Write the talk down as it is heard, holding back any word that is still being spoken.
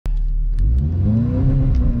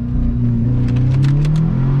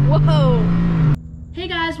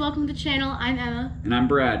welcome to the channel. I'm Emma. And I'm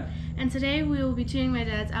Brad. And today we will be tuning my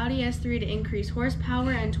dad's Audi S3 to increase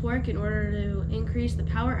horsepower and torque in order to increase the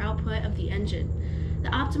power output of the engine. The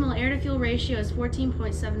optimal air-to-fuel ratio is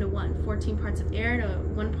 14.7 to 1, 14 parts of air to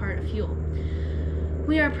 1 part of fuel.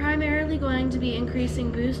 We are primarily going to be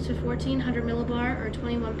increasing boost to 1400 millibar or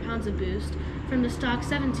 21 pounds of boost from the stock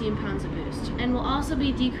 17 pounds of boost, and we'll also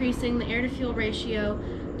be decreasing the air-to-fuel ratio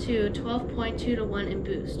to 12.2 to 1 in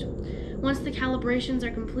boost. Once the calibrations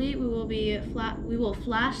are complete, we will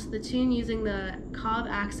flash the tune using the Cobb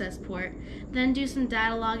access port, then do some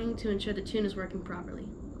data logging to ensure the tune is working properly.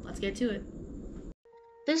 Let's get to it.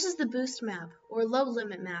 This is the boost map, or load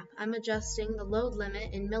limit map. I'm adjusting the load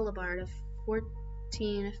limit in millibar to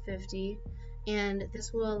 1450, and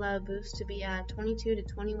this will allow boost to be at 22 to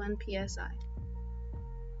 21 psi.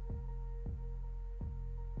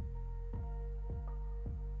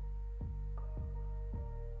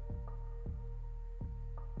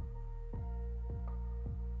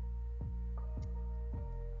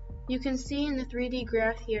 You can see in the 3D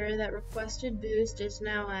graph here that requested boost is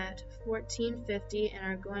now at 1450 and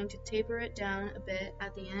are going to taper it down a bit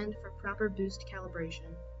at the end for proper boost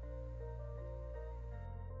calibration.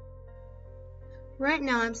 Right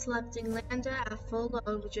now I'm selecting Lambda at full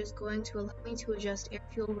load, which is going to allow me to adjust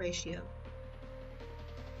air-fuel ratio.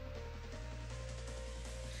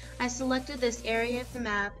 I selected this area of the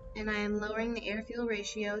map and I am lowering the air-fuel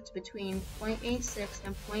ratio to between 0.86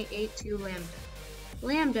 and 0.82 lambda.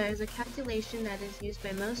 Lambda is a calculation that is used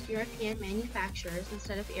by most European manufacturers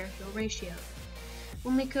instead of air-fuel ratio.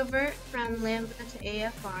 When we convert from lambda to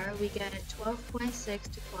AFR, we get 12.6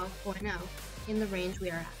 to 12.0 in the range we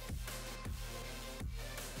are at.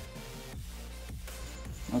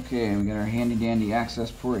 Okay, we got our handy dandy access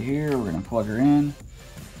port here. We're gonna plug her in.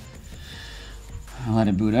 I'll let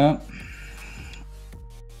it boot up.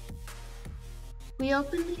 We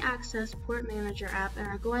open the Access Port Manager app and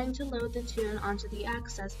are going to load the tune onto the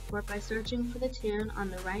access port by searching for the tune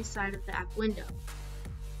on the right side of the app window.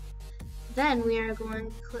 Then we are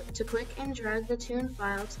going to click and drag the tune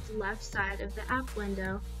file to the left side of the app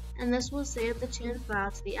window, and this will save the tune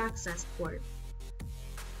file to the access port.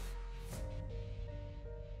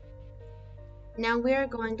 Now we are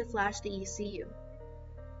going to flash the ECU.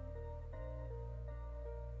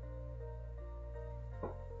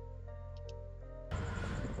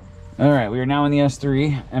 Alright, we are now in the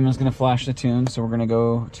S3. Emma's going to flash the tune, so we're going to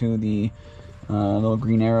go to the little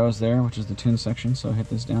green arrows there, which is the tune section. So hit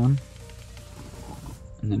this down,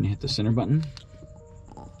 and then you hit the center button.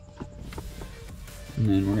 And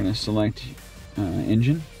then we're going to select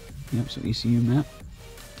engine. Yep, so ECU map.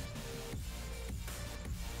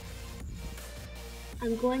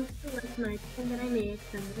 I'm going to select my tune that I made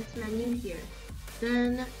from this menu here.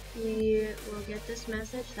 Then we will get this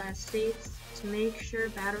message that states to make sure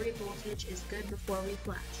battery voltage is good before we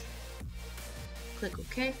flash. Click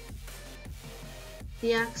OK.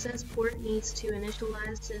 The access port needs to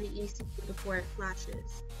initialize to the ECU before it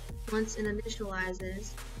flashes. Once it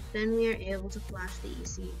initializes, then we are able to flash the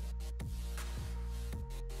ECU.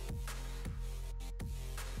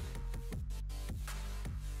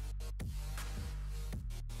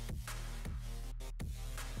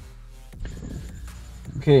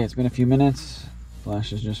 Okay, it's been a few minutes.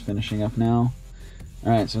 Flash is just finishing up now.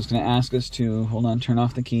 Alright, so it's going to ask us to, hold on, turn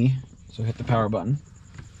off the key. So hit the power button.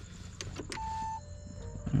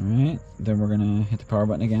 Alright, then we're going to hit the power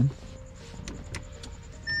button again.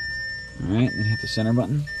 Alright, then hit the center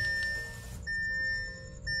button.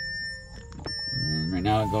 And right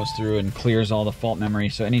now it goes through and clears all the fault memory.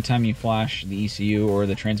 So anytime you flash the ECU or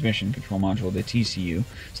the transmission control module, the TCU.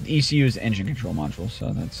 So the ECU is the engine control module,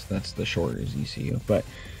 so that's the short is ECU. But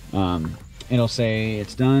it'll say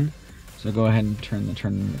it's done. So go ahead and turn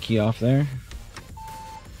the key off there.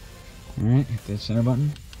 Alright, hit the center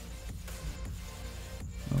button.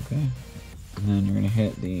 Okay. And then you're gonna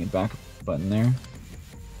hit the back button there. And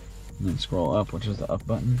then scroll up, which is the up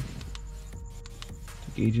button.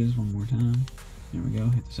 To gauges one more time. There we go,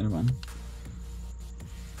 hit the center button.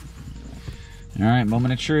 Alright,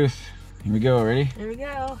 moment of truth. Here we go, ready? Here we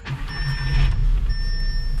go.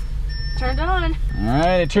 Turned on.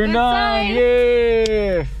 Alright, it turned on.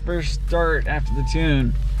 Yay! First start after the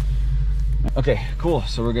tune. Okay, cool.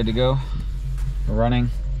 So we're good to go. We're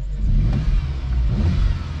running.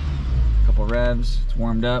 A couple revs. It's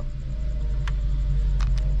warmed up.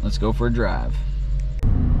 Let's go for a drive.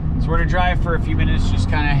 So we're gonna drive for a few minutes, just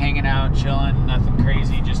kind of hanging out, chilling, nothing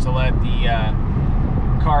crazy, just to let the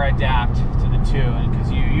car adapt to the tune,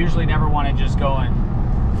 because you usually never want to just go and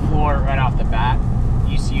floor it right off the bat.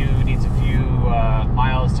 ECU needs a few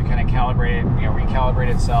miles to kind of calibrate it,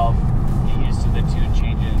 recalibrate itself, get used to the tune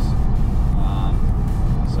changes.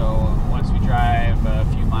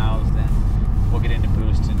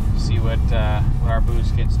 what our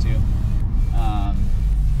boost gets to. I'm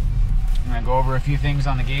gonna go over a few things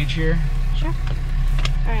on the gauge here. Sure.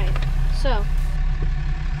 All right. So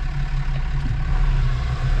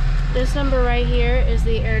this number right here is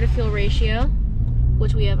the air-to-fuel ratio,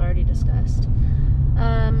 which we have already discussed.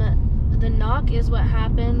 The knock is what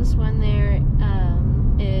happens when there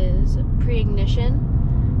is pre-ignition,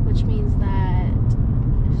 which means that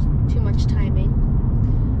there's too much timing.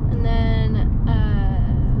 And then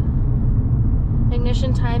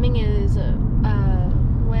ignition timing is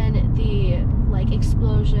when the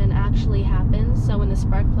explosion actually happens. So when the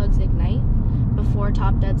spark plugs ignite before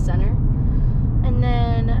top dead center. And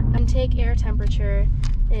then intake air temperature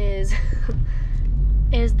is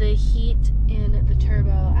is the heat in the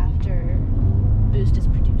turbo after boost is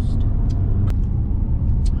produced.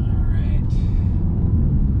 Alright.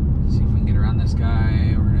 See if we can get around this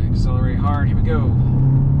guy. We're gonna accelerate hard. Here we go.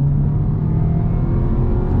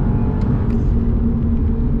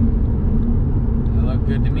 That looked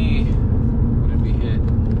good to me. What did we hit?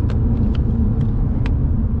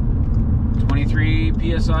 23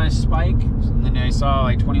 PSI spike. And then I saw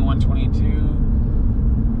like 21, 22. I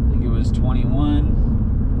think it was 21.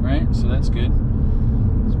 Right, so that's good.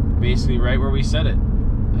 It's basically right where we set it.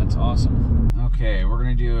 That's awesome. Okay, we're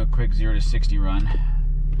gonna do a quick 0 to 60 run.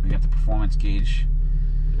 We got the performance gauge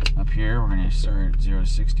up here. We're gonna start 0 to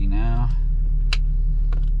 60 now.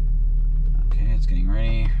 Okay, it's getting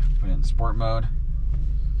ready. Put it in sport mode.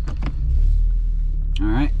 All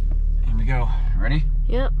right, here we go. Ready?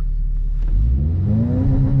 Yep.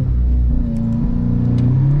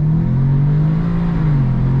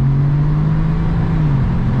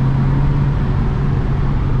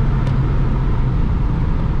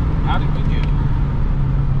 How did we do?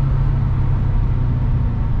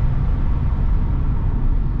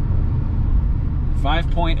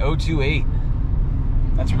 5.028.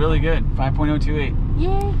 That's really good. 5.028.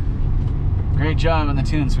 Yay. Great job on the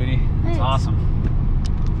tune, sweetie. That's Thanks. awesome.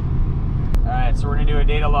 Alright, so we're going to do a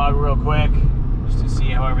data log real quick just to see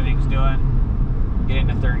how everything's doing. Get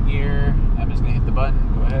into third gear. I'm just going to hit the button.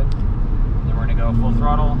 Go ahead. Then we're going to go full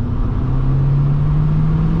throttle.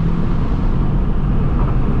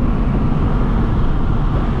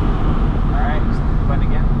 Alright, just hit the button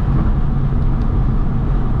again.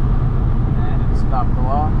 And it stopped the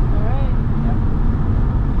log. Alright. Yep.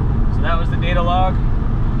 So that was the data log.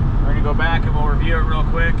 We're going to go back and we'll review it real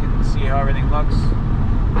quick and see how everything looks.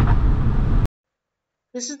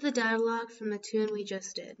 This is the dialogue from the tune we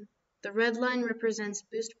just did. The red line represents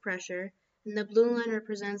boost pressure, and the blue line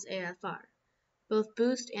represents AFR. Both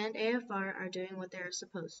boost and AFR are doing what they are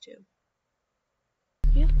supposed to.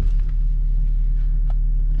 Yeah.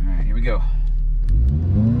 Alright, here we go.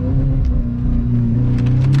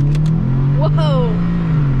 Whoa!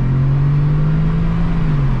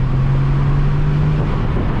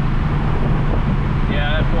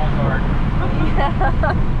 Yeah, that pulled hard.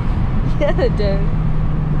 Yeah, it did.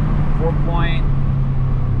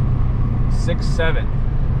 4.67.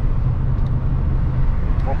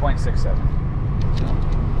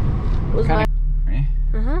 4.67. Was Kinda, ready?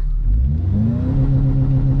 Uh-huh.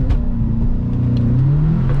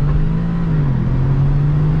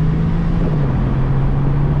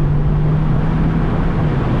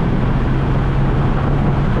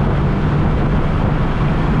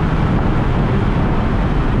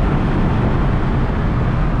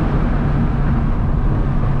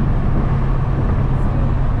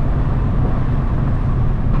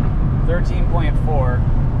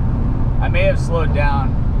 I may have slowed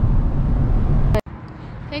down.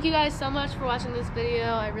 Thank you guys so much for watching this video.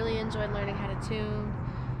 I really enjoyed learning how to tune.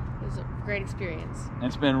 It was a great experience.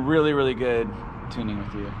 It's been really, really good tuning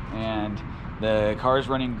with you. And the car's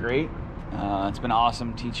running great. It's been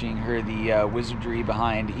awesome teaching her the wizardry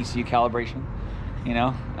behind ECU calibration, you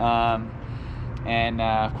know.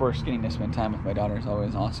 Of course, getting to spend time with my daughter is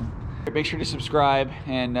always awesome. Make sure to subscribe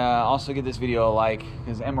and also give this video a like,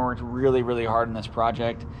 because Emma worked really, really hard on this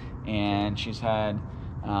project, and she's had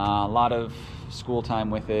a lot of school time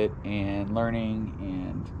with it and learning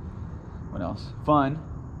and what else? Fun.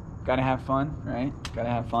 Gotta have fun, right? Gotta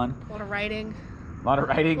have fun. A lot of writing. A lot of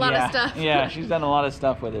writing, a lot yeah. of stuff. Yeah, she's done a lot of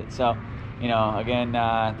stuff with it. So, you know, again,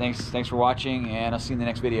 thanks for watching, and I'll see you in the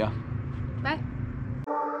next video. Bye.